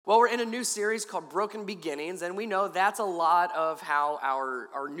Well, we're in a new series called Broken Beginnings, and we know that's a lot of how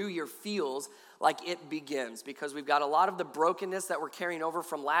our new year feels like it begins, because we've got a lot of the brokenness that we're carrying over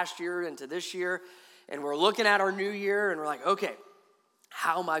from last year into this year, and we're looking at our new year, and we're like, okay,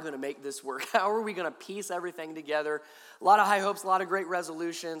 how am I going to make this work? How are we going to piece everything together? A lot of high hopes, a lot of great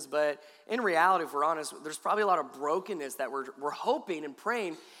resolutions, but in reality, if we're honest, there's probably a lot of brokenness that we're hoping and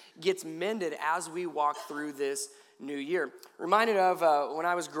praying gets mended as we walk through this new year. Reminded of when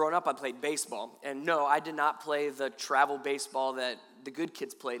I was growing up, I played baseball, and no, I did not play the travel baseball that the good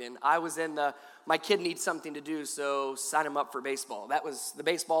kids played in. I was in my kid needs something to do, so sign him up for baseball. That was the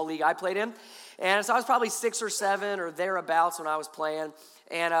baseball league I played in. And so I was probably 6 or 7 or thereabouts when I was playing.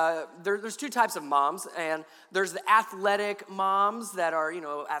 And there's two types of moms. And there's the athletic moms that are,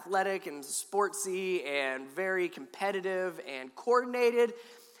 athletic and sportsy and very competitive and coordinated.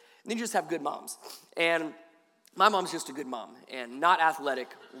 And then you just have good moms. And my mom's just a good mom and not athletic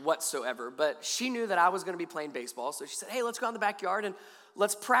whatsoever. But she knew that I was going to be playing baseball. So she said, hey, let's go out in the backyard and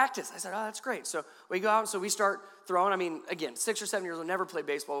let's practice. I said, oh, that's great. So we go out, so we start throwing. Again, 6 or 7 years old, never played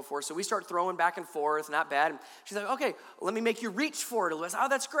baseball before. So we start throwing back and forth, not bad. And she's like, okay, let me make you reach for it. I said, oh,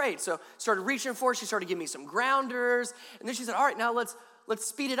 that's great. So started reaching for it. She started giving me some grounders. And then she said, all right, now let's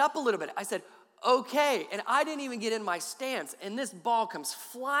speed it up a little bit. I said, okay. And I didn't even get in my stance. And this ball comes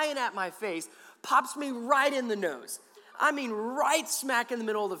flying at my face, pops me right in the nose. I mean, right smack in the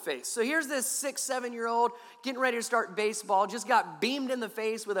middle of the face. So here's this 6, 7-year-old getting ready to start baseball, just got beamed in the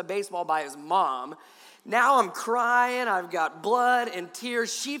face with a baseball by his mom. Now I'm crying. I've got blood and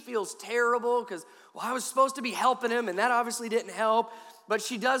tears. She feels terrible because, I was supposed to be helping him, and that obviously didn't help. But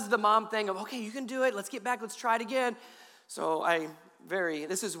she does the mom thing of, okay, you can do it. Let's get back. Let's try it again. So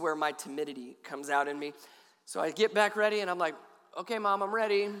this is where my timidity comes out in me. So I get back ready, and I'm like, okay, Mom, I'm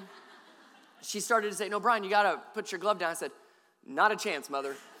ready. She started to say, no, Brian, you got to put your glove down. I said, not a chance,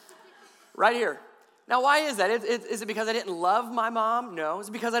 Mother. Right here. Now, why is that? Is it because I didn't love my mom? No. Is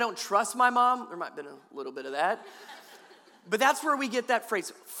it because I don't trust my mom? There might have been a little bit of that. But that's where we get that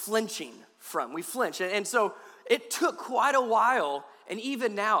phrase, flinching, from. We flinch. And so it took quite a while. And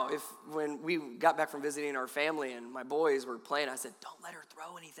even now, when we got back from visiting our family and my boys were playing, I said, don't let her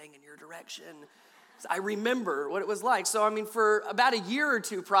throw anything in your direction. I remember what it was like. So, for about a year or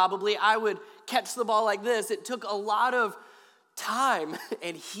two probably, I would catch the ball like this. It took a lot of time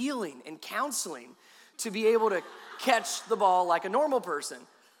and healing and counseling to be able to catch the ball like a normal person.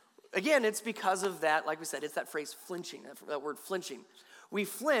 Again, it's because of that, like we said, it's that phrase flinching, that word flinching. We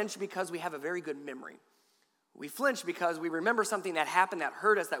flinch because we have a very good memory. We flinch because we remember something that happened that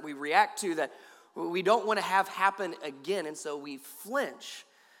hurt us, that we react to, that we don't want to have happen again, and so we flinch.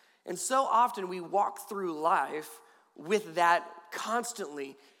 And so often we walk through life with that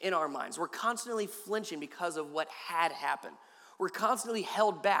constantly in our minds. We're constantly flinching because of what had happened. We're constantly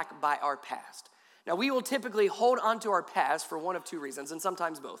held back by our past. Now, we will typically hold on to our past for one of two reasons, and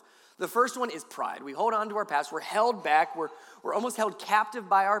sometimes both. The first one is pride. We hold on to our past. We're held back. We're almost held captive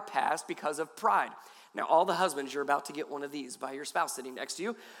by our past because of pride. Now, all the husbands, you're about to get one of these by your spouse sitting next to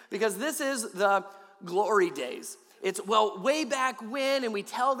you, because this is the glory days. It's, way back when, and we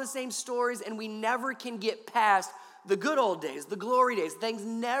tell the same stories, and we never can get past the good old days, the glory days. Things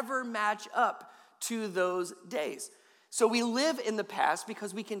never match up to those days. So we live in the past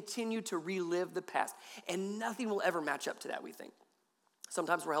because we continue to relive the past, and nothing will ever match up to that, we think.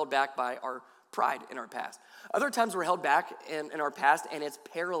 Sometimes we're held back by our pride in our past. Other times we're held back in our past, and it's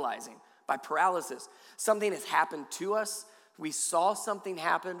paralyzing, by paralysis. Something has happened to us. We saw something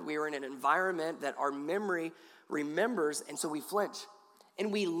happen. We were in an environment that our memory remembers, and so we flinch.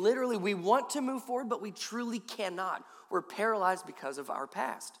 And we want to move forward, but we truly cannot. We're paralyzed because of our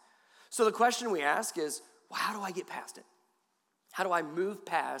past. So the question we ask is, how do I get past it? How do I move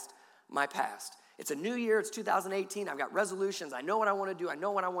past my past? It's a new year, it's 2018, I've got resolutions, I know what I want to do, I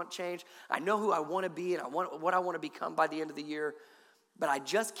know what I want to change, I know who I want to be, and what I want to become by the end of the year, but I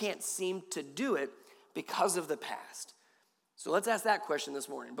just can't seem to do it because of the past. So let's ask that question this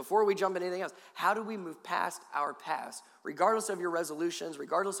morning. Before we jump into anything else, how do we move past our past? Regardless of your resolutions,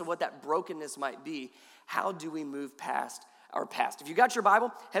 regardless of what that brokenness might be, how do we move past our past? If you got your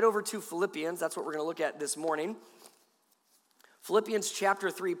Bible, head over to Philippians. That's what we're going to look at this morning. Philippians chapter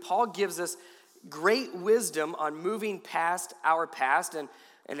 3, Paul gives us great wisdom on moving past our past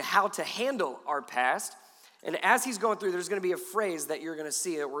and how to handle our past. And as he's going through, there's going to be a phrase that you're going to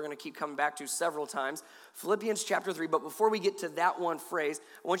see that we're going to keep coming back to several times. Philippians chapter 3, but before we get to that one phrase,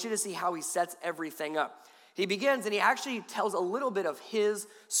 I want you to see how he sets everything up. He begins and he actually tells a little bit of his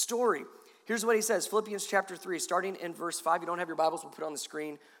story. Here's what he says, Philippians chapter 3, starting in verse 5. You don't have your Bibles, we'll put it on the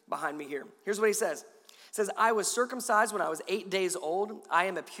screen behind me here. Here's what he says. It says, I was circumcised when I was 8 days old. I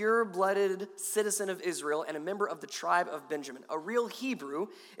am a pure-blooded citizen of Israel and a member of the tribe of Benjamin, a real Hebrew,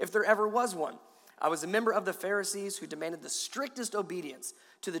 if there ever was one. I was a member of the Pharisees who demanded the strictest obedience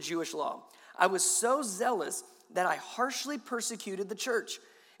to the Jewish law. I was so zealous that I harshly persecuted the church.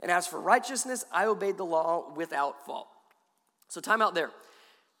 And as for righteousness, I obeyed the law without fault. So time out there.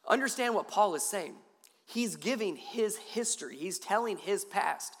 Understand what Paul is saying. He's giving his history. He's telling his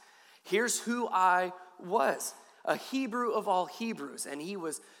past. Here's who I was, a Hebrew of all Hebrews. And he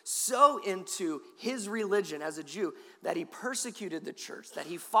was so into his religion as a Jew that he persecuted the church, that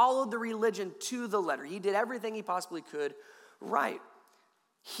he followed the religion to the letter. He did everything he possibly could right.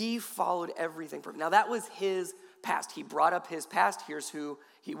 He followed everything. Now that was his past. He brought up his past. Here's who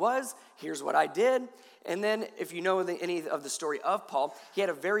he was. Here's what I did. And then if you know any of the story of Paul, he had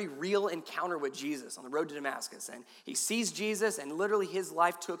a very real encounter with Jesus on the road to Damascus. And he sees Jesus, and literally his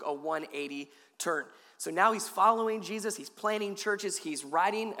life took a 180 turn. So now he's following Jesus. He's planting churches. He's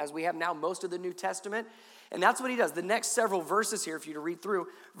writing, as we have now, most of the New Testament. And that's what he does. The next several verses here, for you to read through,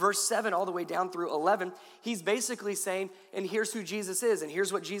 verse 7 all the way down through 11, he's basically saying, and here's who Jesus is, and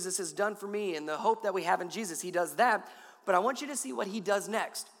here's what Jesus has done for me, and the hope that we have in Jesus. He does that. But I want you to see what he does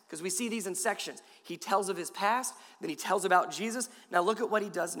next, because we see these in sections. He tells of his past, then he tells about Jesus. Now look at what he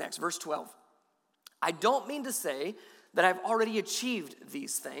does next, verse 12. I don't mean to say that I've already achieved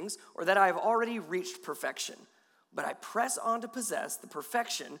these things or that I have already reached perfection, but I press on to possess the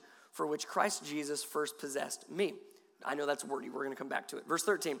perfection for which Christ Jesus first possessed me. I know that's wordy. We're going to come back to it. Verse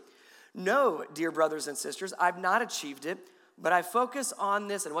 13. No, dear brothers and sisters, I've not achieved it, but I focus on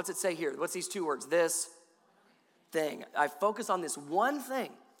this. And what's it say here? What's these two words? This thing. I focus on this one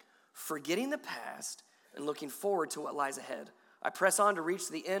thing, forgetting the past and looking forward to what lies ahead. I press on to reach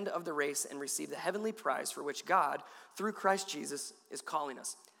the end of the race and receive the heavenly prize for which God, through Christ Jesus, is calling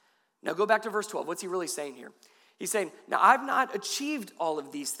us. Now go back to verse 12. What's he really saying here? He's saying, now I've not achieved all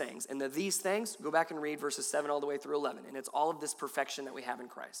of these things. And these things, go back and read verses 7 all the way through 11. And it's all of this perfection that we have in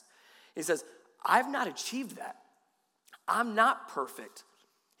Christ. He says, I've not achieved that. I'm not perfect.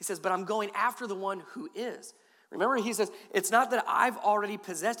 He says, but I'm going after the one who is. Remember, he says, it's not that I've already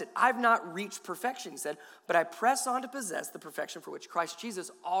possessed it. I've not reached perfection, he said, but I press on to possess the perfection for which Christ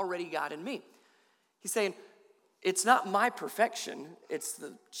Jesus already got in me. He's saying, it's not my perfection, it's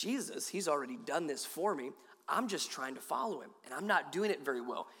the Jesus. He's already done this for me. I'm just trying to follow him, and I'm not doing it very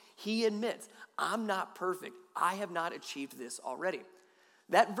well. He admits, I'm not perfect. I have not achieved this already.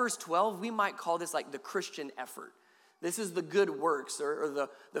 That verse 12, we might call this like the Christian effort. This is the good works or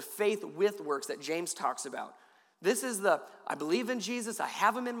the faith with works that James talks about. This is I believe in Jesus, I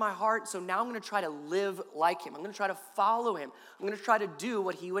have him in my heart, so now I'm going to try to live like him. I'm going to try to follow him. I'm going to try to do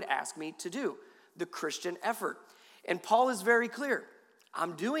what he would ask me to do, the Christian effort. And Paul is very clear.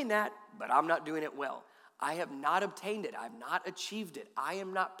 I'm doing that, but I'm not doing it well. I have not obtained it. I have not achieved it. I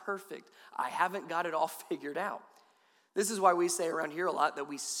am not perfect. I haven't got it all figured out. This is why we say around here a lot that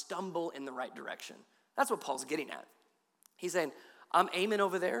we stumble in the right direction. That's what Paul's getting at. He's saying, I'm aiming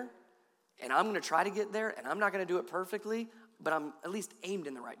over there, and I'm going to try to get there, and I'm not going to do it perfectly, but I'm at least aimed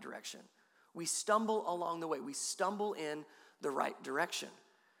in the right direction. We stumble along the way. We stumble in the right direction.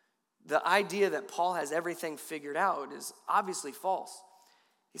 The idea that Paul has everything figured out is obviously false.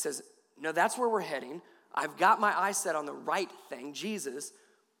 He says, no, that's where we're heading. I've got my eyes set on the right thing, Jesus,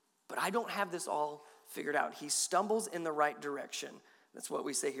 but I don't have this all figured out. He stumbles in the right direction. That's what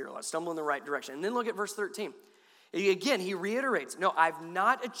we say here a lot, stumble in the right direction. And then look at verse 13. Again, he reiterates, no, I've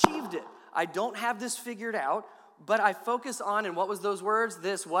not achieved it. I don't have this figured out, but I focus on, and what was those words?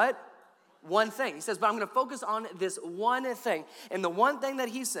 This what? One thing. He says, but I'm going to focus on this one thing. And the one thing that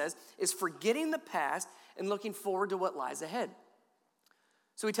he says is forgetting the past and looking forward to what lies ahead.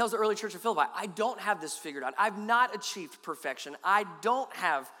 So he tells the early church of Philippi, I don't have this figured out. I've not achieved perfection. I don't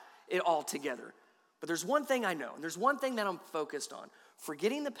have it all together. But there's one thing I know, and there's one thing that I'm focused on,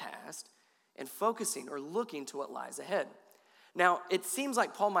 forgetting the past and focusing or looking to what lies ahead. Now, it seems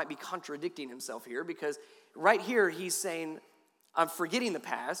like Paul might be contradicting himself here because right here he's saying, I'm forgetting the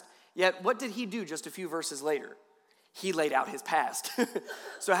past, yet what did he do just a few verses later? He laid out his past.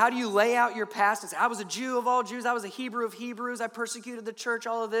 So how do you lay out your past and say, I was a Jew of all Jews, I was a Hebrew of Hebrews, I persecuted the church,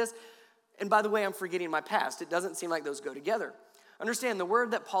 all of this, and by the way, I'm forgetting my past. It doesn't seem like those go together. Understand, the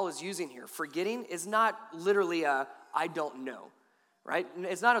word that Paul is using here, forgetting, is not literally I don't know, right?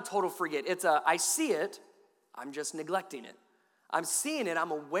 It's not a total forget. It's I see it, I'm just neglecting it. I'm seeing it,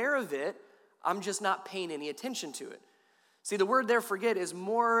 I'm aware of it, I'm just not paying any attention to it. See, the word there, forget, is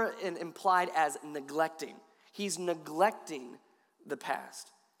more implied as neglecting. He's neglecting the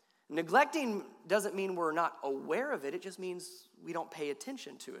past. Neglecting doesn't mean we're not aware of it. It just means we don't pay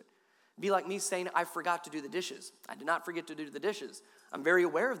attention to it. Be like me saying, I forgot to do the dishes. I did not forget to do the dishes. I'm very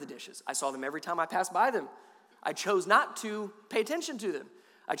aware of the dishes. I saw them every time I passed by them. I chose not to pay attention to them.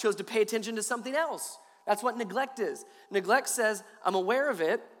 I chose to pay attention to something else. That's what neglect is. Neglect says, I'm aware of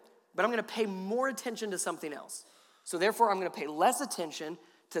it, but I'm going to pay more attention to something else. So therefore, I'm going to pay less attention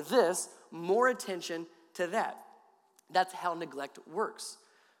to this, more attention to that. That's how neglect works.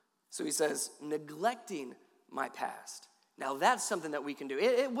 So he says, neglecting my past. Now that's something that we can do.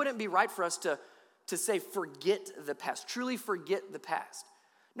 It wouldn't be right for us to say forget the past, truly forget the past.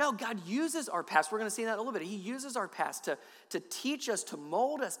 No, God uses our past. We're going to see that in a little bit. He uses our past to teach us, to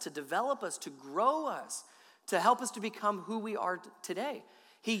mold us, to develop us, to grow us, to help us to become who we are today.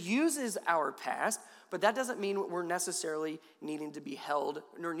 He uses our past, but that doesn't mean we're necessarily needing to be held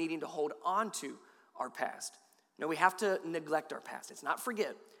nor needing to hold on to our past. No, we have to neglect our past. It's not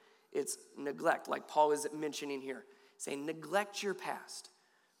forget, it's neglect, like Paul is mentioning here, saying neglect your past,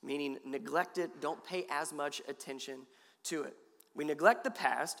 meaning neglect it, don't pay as much attention to it. We neglect the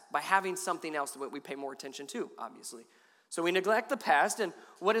past by having something else that we pay more attention to, obviously. So we neglect the past, and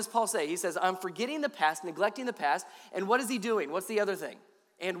what does Paul say? He says, I'm forgetting the past, neglecting the past, and what is he doing? What's the other thing?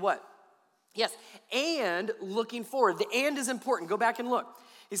 And what? Yes, and looking forward. The and is important. Go back and look.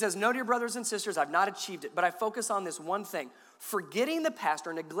 He says, no, dear brothers and sisters, I've not achieved it, but I focus on this one thing, forgetting the past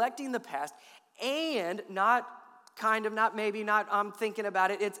or neglecting the past, and not maybe, I'm thinking about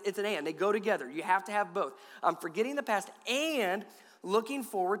it. It's an and. They go together. You have to have both. I'm forgetting the past and looking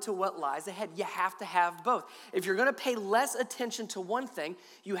forward to what lies ahead. You have to have both. If you're going to pay less attention to one thing,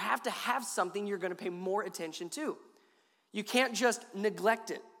 you have to have something you're going to pay more attention to. You can't just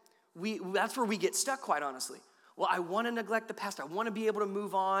neglect it. That's where we get stuck, quite honestly. Well, I want to neglect the past. I want to be able to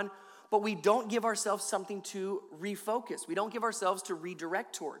move on, but we don't give ourselves something to refocus. We don't give ourselves to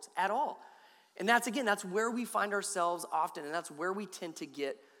redirect towards at all. And that's where we find ourselves often, and that's where we tend to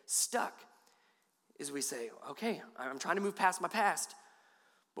get stuck, is we say, okay, I'm trying to move past my past,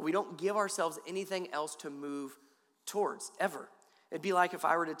 but we don't give ourselves anything else to move towards, ever. It'd be like if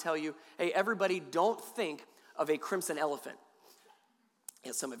I were to tell you, hey, everybody, don't think of a crimson elephant.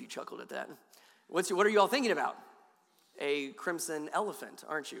 Yeah, some of you chuckled at that. What are you all thinking about? A crimson elephant,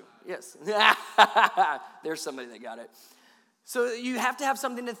 aren't you? Yes. There's somebody that got it. So you have to have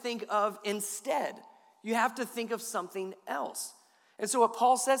something to think of instead. You have to think of something else. And so what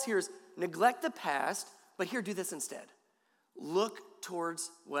Paul says here is neglect the past, but here, do this instead. Look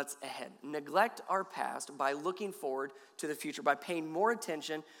towards what's ahead. Neglect our past by looking forward to the future, by paying more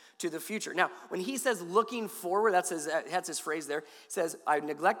attention to the future. Now, when he says looking forward, that's his phrase there. It says, I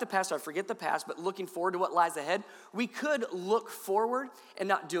neglect the past, I forget the past, but looking forward to what lies ahead. We could look forward and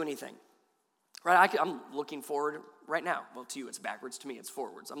not do anything. Right? I'm looking forward right now. Well, to you, it's backwards. To me, it's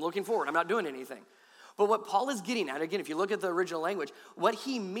forwards. I'm looking forward. I'm not doing anything. But what Paul is getting at, again, if you look at the original language, what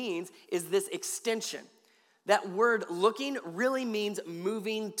he means is this extension. That word looking really means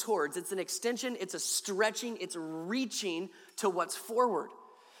moving towards. It's an extension. It's a stretching. It's reaching to what's forward.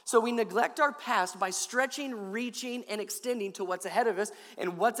 So we neglect our past by stretching, reaching, and extending to what's ahead of us.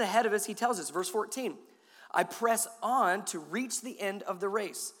 And what's ahead of us, he tells us, verse 14, I press on to reach the end of the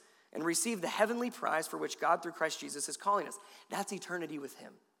race and receive the heavenly prize for which God through Christ Jesus is calling us. That's eternity with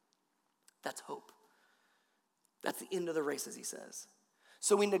him. That's hope. That's the end of the race, as he says.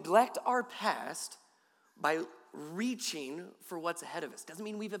 So we neglect our past by reaching for what's ahead of us. Doesn't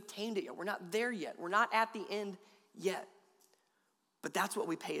mean we've obtained it yet. We're not there yet. We're not at the end yet. But that's what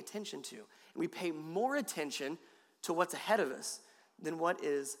we pay attention to. And we pay more attention to what's ahead of us than what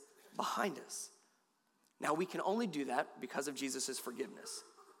is behind us. Now, we can only do that because of Jesus' forgiveness.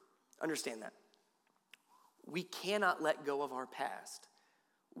 Understand that. We cannot let go of our past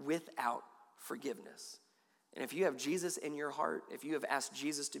without forgiveness. And if you have Jesus in your heart, if you have asked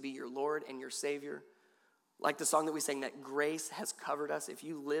Jesus to be your Lord and your Savior, like the song that we sang, that grace has covered us, if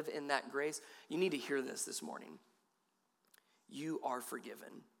you live in that grace, you need to hear this morning. You are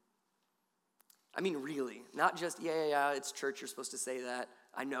forgiven. I mean, really, not just, yeah, it's church, you're supposed to say that.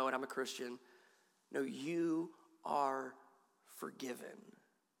 I know it, I'm a Christian. No, you are forgiven.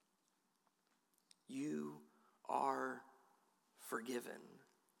 You are forgiven.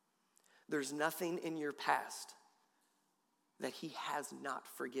 There's nothing in your past that he has not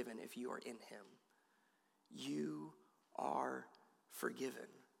forgiven if you are in him. You are forgiven.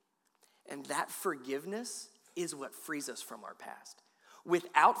 And that forgiveness is what frees us from our past.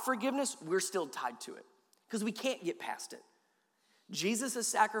 Without forgiveness, we're still tied to it because we can't get past it. Jesus'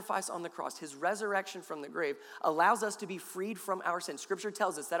 sacrifice on the cross, his resurrection from the grave, allows us to be freed from our sin. Scripture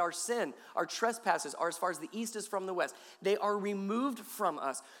tells us that our sin, our trespasses are as far as the east is from the west. They are removed from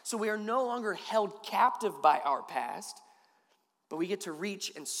us. So we are no longer held captive by our past, but we get to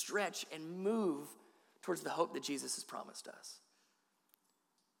reach and stretch and move towards the hope that Jesus has promised us.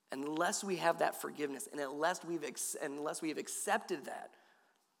 Unless we have that forgiveness and unless we've accepted that,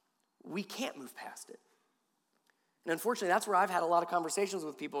 we can't move past it. And unfortunately, that's where I've had a lot of conversations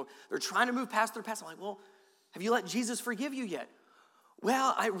with people. They're trying to move past their past. I'm like, well, have you let Jesus forgive you yet?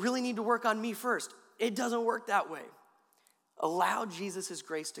 Well, I really need to work on me first. It doesn't work that way. Allow Jesus'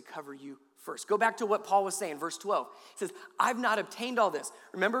 grace to cover you first. Go back to what Paul was saying, verse 12. He says, I've not obtained all this.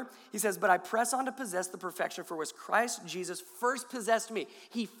 Remember? He says, but I press on to possess the perfection for which Christ Jesus first possessed me.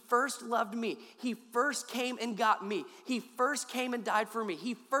 He first loved me. He first came and got me. He first came and died for me.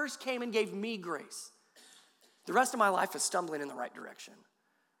 He first came and gave me grace. The rest of my life is stumbling in the right direction.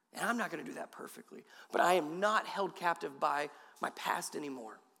 And I'm not going to do that perfectly. But I am not held captive by my past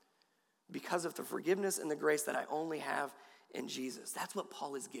anymore because of the forgiveness and the grace that I only have in Jesus. That's what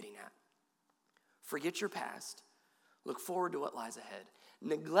Paul is getting at. Forget your past. Look forward to what lies ahead.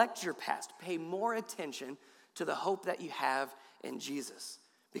 Neglect your past. Pay more attention to the hope that you have in Jesus,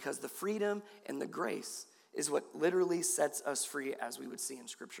 because the freedom and the grace is what literally sets us free, as we would see in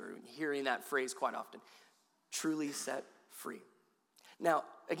Scripture, hearing that phrase quite often. Truly set free. Now,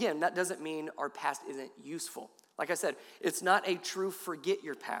 again, that doesn't mean our past isn't useful. Like I said, it's not a true forget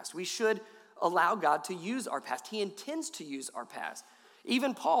your past. We should allow God to use our past. He intends to use our past.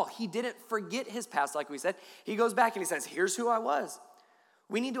 Even Paul, he didn't forget his past, like we said. He goes back and he says, here's who I was.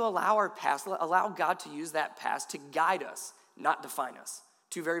 We need to allow our past, allow God to use that past to guide us, not define us.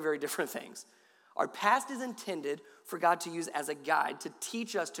 Two very, very different things. Our past is intended for God to use as a guide, to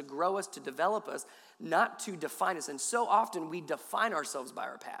teach us, to grow us, to develop us, not to define us. And so often we define ourselves by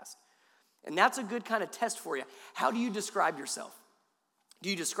our past. And that's a good kind of test for you. How do you describe yourself? Do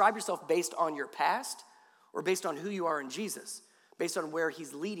you describe yourself based on your past or based on who you are in Jesus, based on where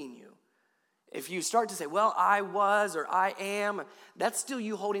he's leading you? If you start to say, well, I was or I am, that's still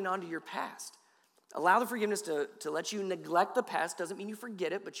you holding on to your past. Allow the forgiveness to let you neglect the past. Doesn't mean you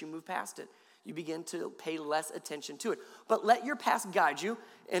forget it, but you move past it. You begin to pay less attention to it. But let your past guide you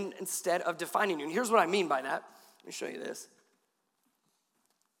instead of defining you. And here's what I mean by that. Let me show you this.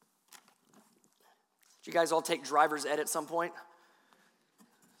 Did you guys all take driver's ed at some point?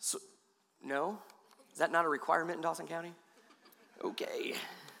 No? Is that not a requirement in Dawson County? Okay.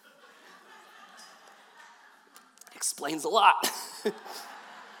 Explains a lot.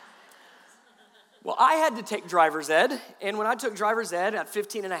 Well, I had to take driver's ed, and when I took driver's ed at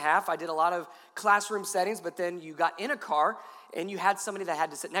 15 and a half, I did a lot of classroom settings, but then you got in a car, and you had somebody that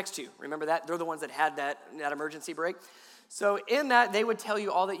had to sit next to you. Remember that? They're the ones that had that emergency brake. So in that, they would tell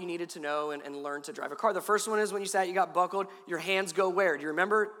you all that you needed to know and learn to drive a car. The first one is when you sat, you got buckled, your hands go where? Do you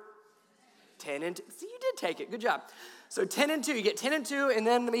remember? 10 and 2. See, you did take it. Good job. So 10 and 2. You get 10 and 2, and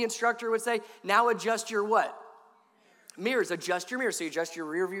then the instructor would say, now adjust your what? Mirrors. Adjust your mirrors. So you adjust your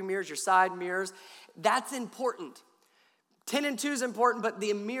rear view mirrors, your side mirrors. That's important. 10 and 2 is important, but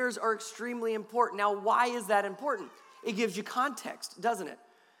the mirrors are extremely important. Now, why is that important? It gives you context, doesn't it?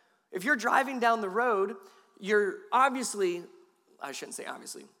 If you're driving down the road, you're obviously, I shouldn't say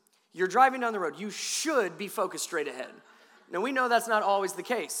obviously, you're driving down the road. You should be focused straight ahead. Now, we know that's not always the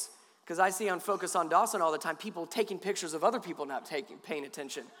case, because I see on Focus on Dawson all the time people taking pictures of other people not paying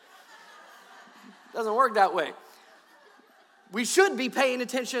attention. Doesn't work that way. We should be paying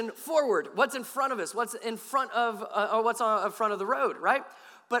attention forward. What's in front of us? What's in front of, or what's in front of the road, right?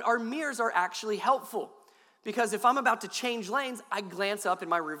 But our mirrors are actually helpful, because if I'm about to change lanes, I glance up in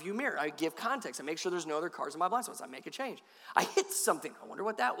my rearview mirror. I give context. I make sure there's no other cars in my blind spots. I make a change. I hit something. I wonder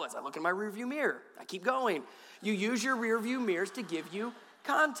what that was. I look in my rearview mirror. I keep going. You use your rearview mirrors to give you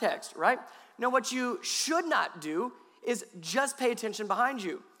context, right? Now, what you should not do is just pay attention behind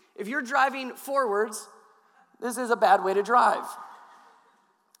you. If you're driving forwards, this is a bad way to drive.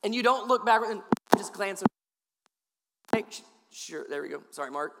 And you don't look backward and just glance. Make sure, there we go.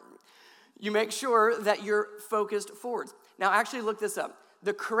 Sorry, Mark. You make sure that you're focused forwards. Now, actually look this up.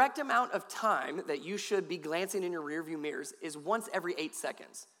 The correct amount of time that you should be glancing in your rearview mirrors is once every 8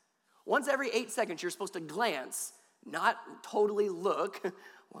 seconds. Once every 8 seconds, you're supposed to glance, not totally look.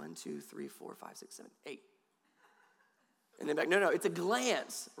 1, 2, 3, 4, 5, 6, 7, 8. And then back, no, it's a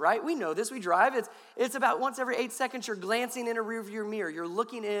glance, right? We know this, we drive. It's about once every 8 seconds you're glancing in a rearview mirror. You're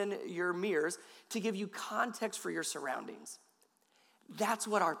looking in your mirrors to give you context for your surroundings. That's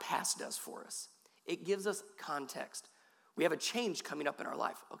what our past does for us. It gives us context. We have a change coming up in our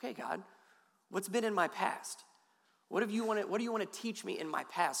life. Okay, God, what's been in my past? What do you want to teach me in my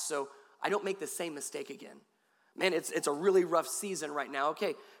past so I don't make the same mistake again? Man, it's a really rough season right now.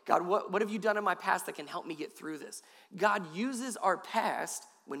 Okay, God, what have you done in my past that can help me get through this? God uses our past,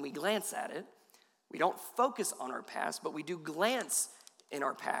 when we glance at it, We don't focus on our past, but we do glance in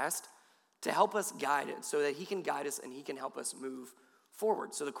our past to help us guide it so that he can guide us and he can help us move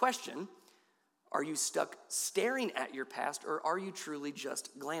forward. So the question, are you stuck staring at your past or are you truly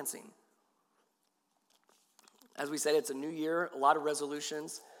just glancing? As we said, it's a new year, a lot of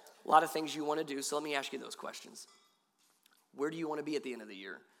resolutions, a lot of things you want to do. So let me ask you those questions. Where do you want to be at the end of the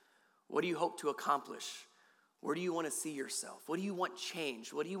year? What do you hope to accomplish? Where do you want to see yourself? What do you want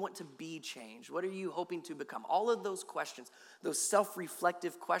changed? What do you want to be changed? What are you hoping to become? All of those questions, those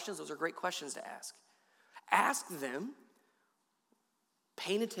self-reflective questions, those are great questions to ask. Ask them,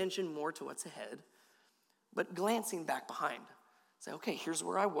 paying attention more to what's ahead, but glancing back behind. Say, okay, here's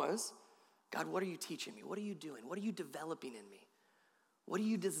where I was. God, what are you teaching me? What are you doing? What are you developing in me? What do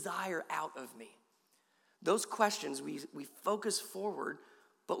you desire out of me? Those questions, we focus forward,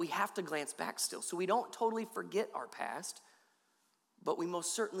 but we have to glance back still. So we don't totally forget our past, but we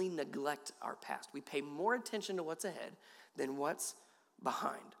most certainly neglect our past. We pay more attention to what's ahead than what's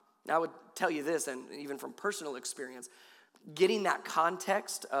behind. Now, I would tell you this, and even from personal experience, getting that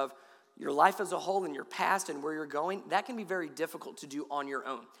context of your life as a whole and your past and where you're going, that can be very difficult to do on your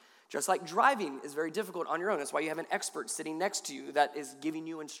own. Just like driving is very difficult on your own. That's why you have an expert sitting next to you that is giving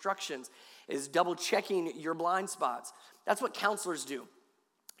you instructions, is double checking your blind spots. That's what counselors do.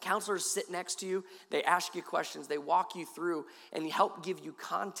 Counselors sit next to you, they ask you questions, they walk you through, and help give you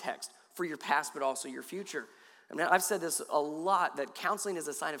context for your past, but also your future. I mean, I've said this a lot, that counseling is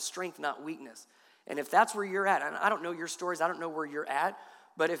a sign of strength, not weakness. And if that's where you're at, and I don't know your stories, I don't know where you're at,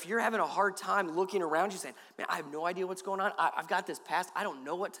 but if you're having a hard time looking around you saying, man, I have no idea what's going on, I've got this past, I don't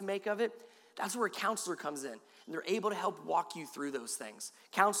know what to make of it, that's where a counselor comes in. And they're able to help walk you through those things.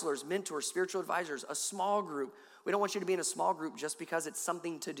 Counselors, mentors, spiritual advisors, a small group. We don't want you to be in a small group just because it's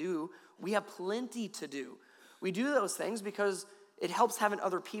something to do. We have plenty to do. We do those things because it helps having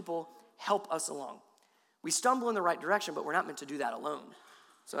other people help us along. We stumble in the right direction, but we're not meant to do that alone.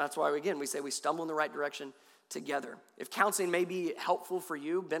 So that's why, again, we say we stumble in the right direction together. If counseling may be helpful for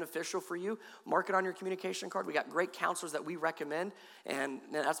you, beneficial for you, mark it on your communication card. We got great counselors that we recommend, and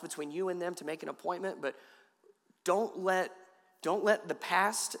that's between you and them to make an appointment. But don't let the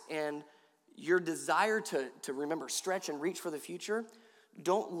past and your desire to remember, stretch and reach for the future,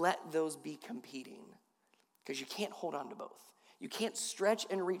 don't let those be competing, because you can't hold on to both. You can't stretch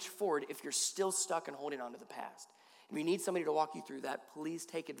and reach forward if you're still stuck and holding on to the past. If you need somebody to walk you through that, please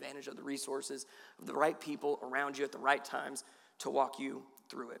take advantage of the resources of the right people around you at the right times to walk you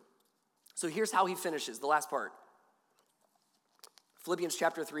through it. So here's how he finishes, the last part. Philippians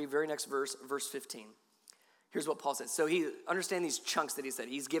chapter 3, very next verse, verse 15. Here's what Paul says. So he understand these chunks that he said.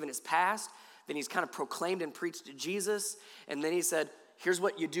 He's given his past, then he's kind of proclaimed and preached to Jesus, and then he said, here's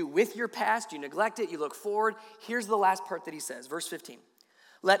what you do with your past. You neglect it, you look forward. Here's the last part that he says, verse 15.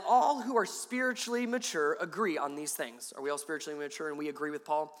 Let all who are spiritually mature agree on these things. Are we all spiritually mature and we agree with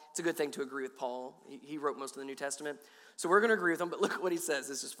Paul? It's a good thing to agree with Paul. He wrote most of the New Testament. So we're going to agree with him, but look at what he says.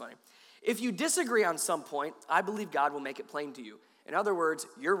 This is funny. If you disagree on some point, I believe God will make it plain to you. In other words,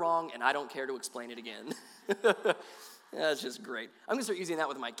 you're wrong and I don't care to explain it again. That's just great. I'm going to start using that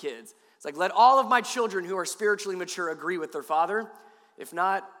with my kids. It's like, let all of my children who are spiritually mature agree with their father. If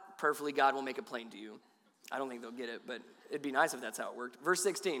not, perfectly, God will make it plain to you. I don't think they'll get it, but it'd be nice if that's how it worked. Verse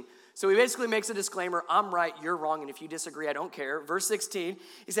 16. So he basically makes a disclaimer. I'm right, you're wrong, and if you disagree, I don't care. Verse 16,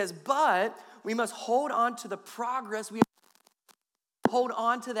 he says, but we must hold on to the progress. We hold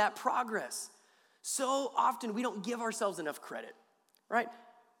on to that progress. So often we don't give ourselves enough credit, right?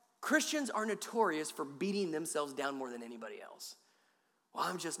 Christians are notorious for beating themselves down more than anybody else. Well,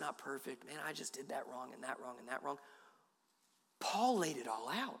 I'm just not perfect. Man, I just did that wrong and that wrong and that wrong. Paul laid it all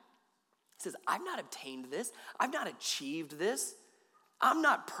out. He says, I've not obtained this. I've not achieved this. I'm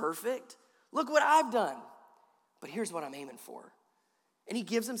not perfect. Look what I've done. But here's what I'm aiming for. And he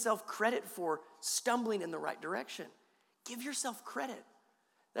gives himself credit for stumbling in the right direction. Give yourself credit.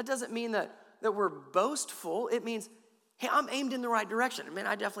 That doesn't mean that we're boastful. It means, hey, I'm aimed in the right direction. I mean,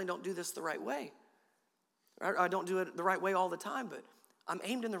 I definitely don't do this the right way. I don't do it the right way all the time, but I'm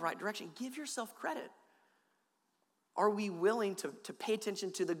aimed in the right direction. Give yourself credit. Are we willing to pay attention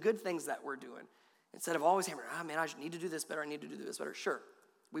to the good things that we're doing instead of always hammering, man, I need to do this better, I need to do this better? Sure,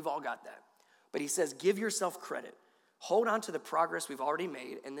 we've all got that. But he says, give yourself credit. Hold on to the progress we've already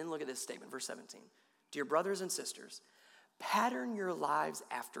made, and then look at this statement, verse 17. Dear brothers and sisters, pattern your lives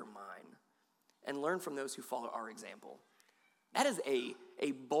after mine and learn from those who follow our example. That is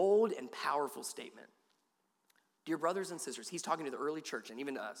a bold and powerful statement. Dear brothers and sisters, he's talking to the early church and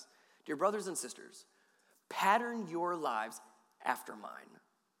even to us. Dear brothers and sisters, pattern your lives after mine.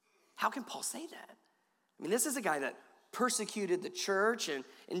 How can Paul say that? I mean, this is a guy that persecuted the church and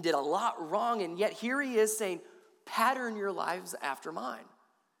did a lot wrong, and yet here he is saying, pattern your lives after mine.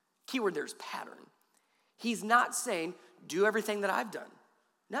 Keyword there's pattern. He's not saying, do everything that I've done.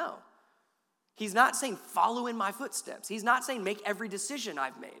 No. He's not saying, follow in my footsteps. He's not saying, make every decision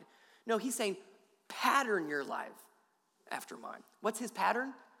I've made. No, he's saying, pattern your life after mine. What's his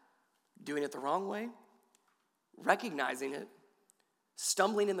pattern? Doing it the wrong way, recognizing it,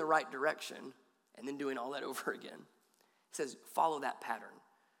 stumbling in the right direction, and then doing all that over again. He says, follow that pattern.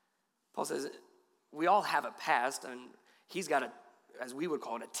 Paul says, we all have a past, and he's got as we would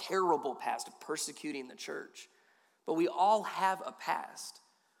call it, a terrible past of persecuting the church. But we all have a past.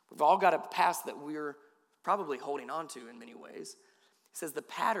 We've all got a past that we're probably holding on to in many ways. He says the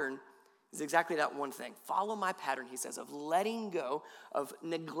pattern is exactly that one thing. Follow my pattern, he says, of letting go, of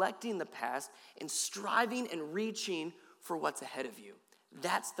neglecting the past, and striving and reaching for what's ahead of you.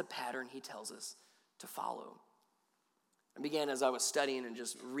 That's the pattern he tells us to follow. I began as I was studying and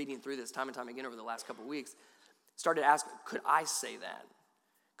just reading through this time and time again over the last couple of weeks, started to ask, could I say that?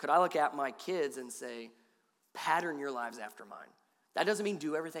 Could I look at my kids and say, pattern your lives after mine? That doesn't mean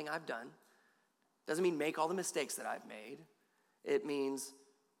do everything I've done. Doesn't mean make all the mistakes that I've made. It means,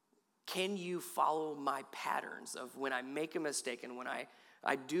 can you follow my patterns of when I make a mistake and when I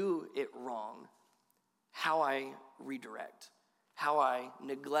do it wrong, how I redirect, how I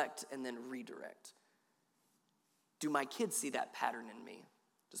neglect and then redirect? Do my kids see that pattern in me?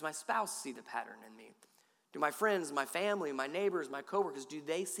 Does my spouse see the pattern in me? Do my friends, my family, my neighbors, my coworkers, do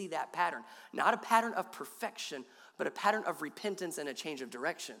they see that pattern? Not a pattern of perfection, but a pattern of repentance and a change of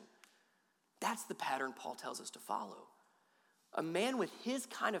direction. That's the pattern Paul tells us to follow. A man with his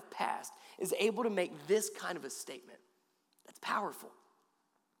kind of past is able to make this kind of a statement. That's powerful.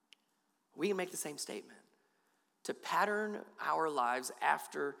 We can make the same statement. To pattern our lives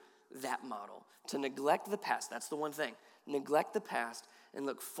after that model. To neglect the past, that's the one thing. Neglect the past and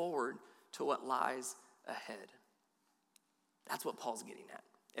look forward to what lies ahead. That's what Paul's getting at.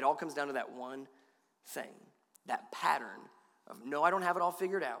 It all comes down to that one thing. That pattern of, no, I don't have it all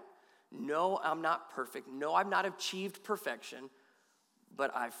figured out. No, I'm not perfect. No, I've not achieved perfection.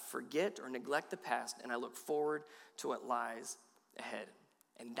 But I forget or neglect the past and I look forward to what lies ahead.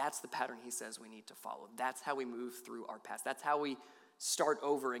 And that's the pattern he says we need to follow. That's how we move through our past. That's how we start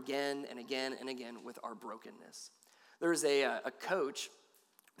over again and again and again with our brokenness. There's a coach,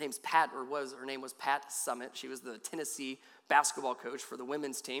 her name was Pat Summitt. She was the Tennessee basketball coach for the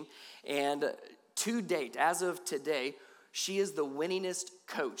women's team. And to date, as of today, she is the winningest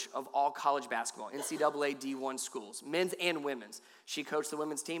coach of all college basketball, NCAA D1 schools, men's and women's. She coached the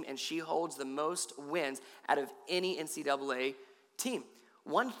women's team, and she holds the most wins out of any NCAA team.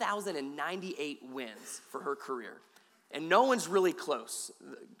 1,098 wins for her career. And no one's really close.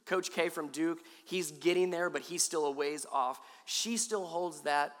 Coach K from Duke, he's getting there, but he's still a ways off. She still holds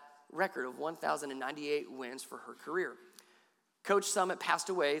that record of 1,098 wins for her career. Coach Summitt passed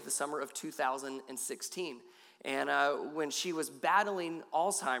away the summer of 2016. And when she was battling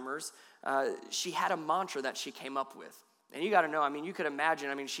Alzheimer's, she had a mantra that she came up with. And you got to know, you could imagine,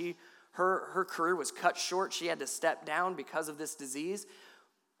 her career was cut short. She had to step down because of this disease,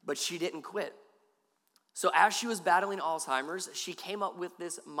 but she didn't quit. So as she was battling Alzheimer's, she came up with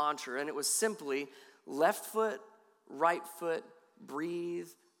this mantra, and it was simply left foot, right foot, breathe,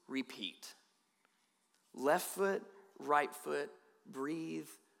 repeat. Left foot, right foot, breathe,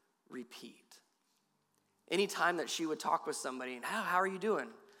 repeat. Anytime that she would talk with somebody, and how are you doing?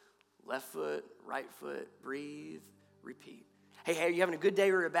 Left foot, right foot, breathe, repeat. Hey, are you having a good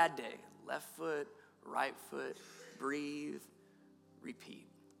day or a bad day? Left foot, right foot, breathe, repeat.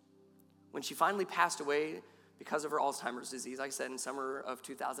 When she finally passed away because of her Alzheimer's disease, like I said, in summer of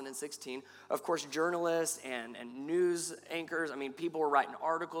 2016, of course, journalists and news anchors, people were writing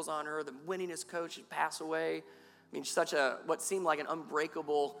articles on her. The winningest coach had passed away. Such what seemed like an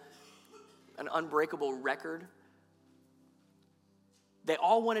unbreakable record. They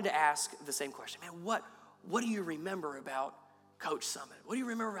all wanted to ask the same question. Man, what do you remember about Coach Summitt? What do you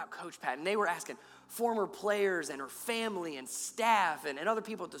remember about Coach Pat? And they were asking former players and her family and staff and other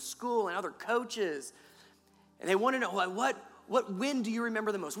people at the school and other coaches. And they want to know, what win do you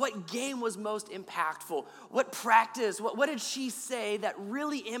remember the most? What game was most impactful? What practice? What did she say that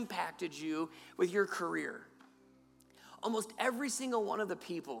really impacted you with your career? Almost every single one of the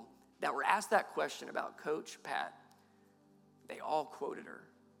people that were asked that question about Coach Pat, they all quoted her.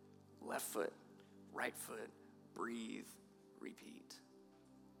 Left foot, right foot, breathe, repeat.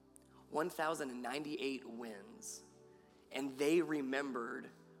 1,098 wins, and they remembered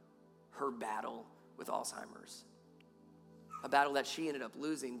her battle with Alzheimer's. A battle that she ended up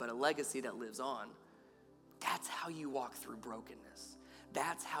losing, but a legacy that lives on. That's how you walk through brokenness.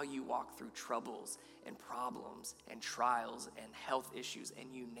 That's how you walk through troubles and problems and trials and health issues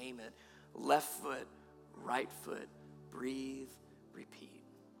and you name it. Left foot, right foot, breathe, repeat.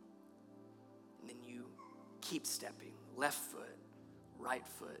 And then you keep stepping. Left foot, right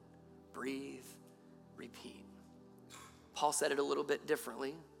foot, breathe, repeat. Paul said it a little bit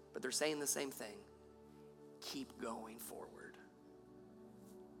differently, but they're saying the same thing. Keep going forward.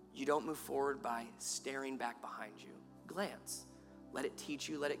 You don't move forward by staring back behind you. Glance. Let it teach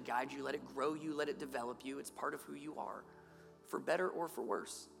you, let it guide you, let it grow you, let it develop you. It's part of who you are, for better or for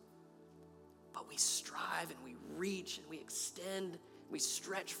worse. But we strive and we reach and we extend, we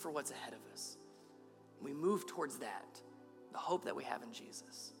stretch for what's ahead of us. We move towards that, the hope that we have in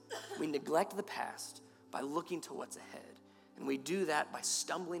Jesus. We neglect the past by looking to what's ahead. And we do that by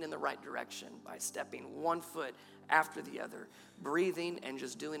stumbling in the right direction, by stepping one foot after the other, breathing and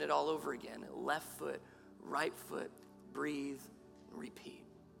just doing it all over again. Left foot, right foot, breathe, repeat.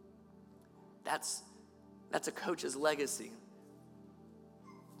 That's a coach's legacy.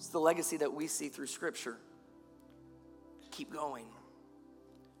 It's the legacy that we see through Scripture. Keep going.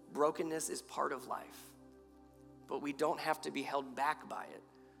 Brokenness is part of life, but we don't have to be held back by it.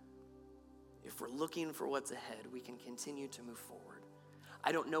 If we're looking for what's ahead, we can continue to move forward.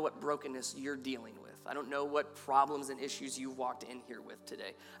 I don't know what brokenness you're dealing with. I don't know what problems and issues you walked in here with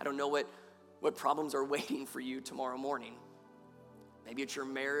today. I don't know what problems are waiting for you tomorrow morning. Maybe it's your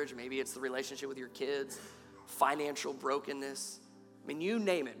marriage. Maybe it's the relationship with your kids, financial brokenness. I mean, you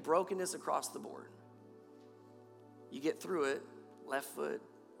name it, brokenness across the board. You get through it, left foot,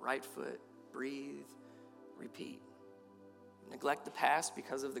 right foot, breathe, repeat. Neglect the past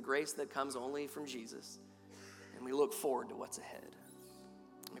because of the grace that comes only from Jesus. And we look forward to what's ahead.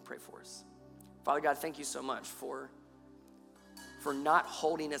 Let me pray for us. Father God, thank you so much for not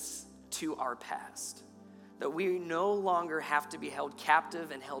holding us to our past. That we no longer have to be held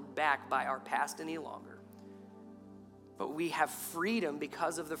captive and held back by our past any longer. But we have freedom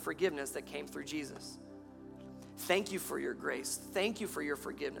because of the forgiveness that came through Jesus. Thank you for your grace. Thank you for your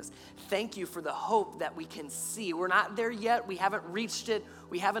forgiveness. Thank you for the hope that we can see. We're not there yet. We haven't reached it.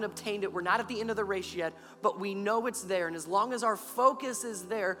 We haven't obtained it. We're not at the end of the race yet, but we know it's there. And as long as our focus is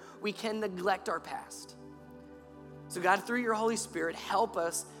there, we can neglect our past. So God, through your Holy Spirit, help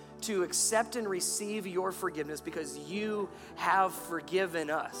us to accept and receive your forgiveness because you have forgiven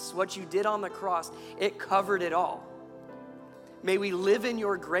us. What you did on the cross, it covered it all. May we live in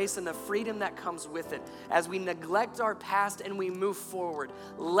your grace and the freedom that comes with it as we neglect our past and we move forward.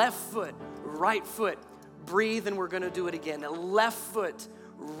 Left foot, right foot, breathe, and we're going to do it again. Left foot,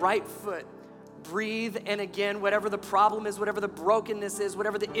 right foot, breathe, and again, whatever the problem is, whatever the brokenness is,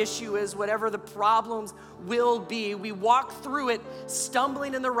 whatever the issue is, whatever the problems will be, we walk through it,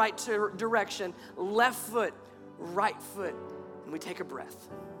 stumbling in the right direction. Left foot, right foot, and we take a breath.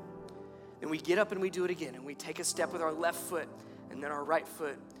 And we get up and we do it again, and we take a step with our left foot, and then our right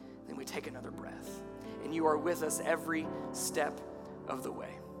foot, then we take another breath. And you are with us every step of the way.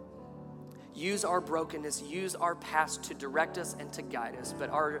 Use our brokenness, use our past to direct us and to guide us, but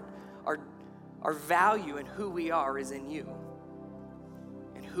our value and who we are is in you,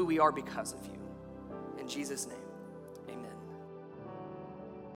 and who we are because of you. In Jesus' name.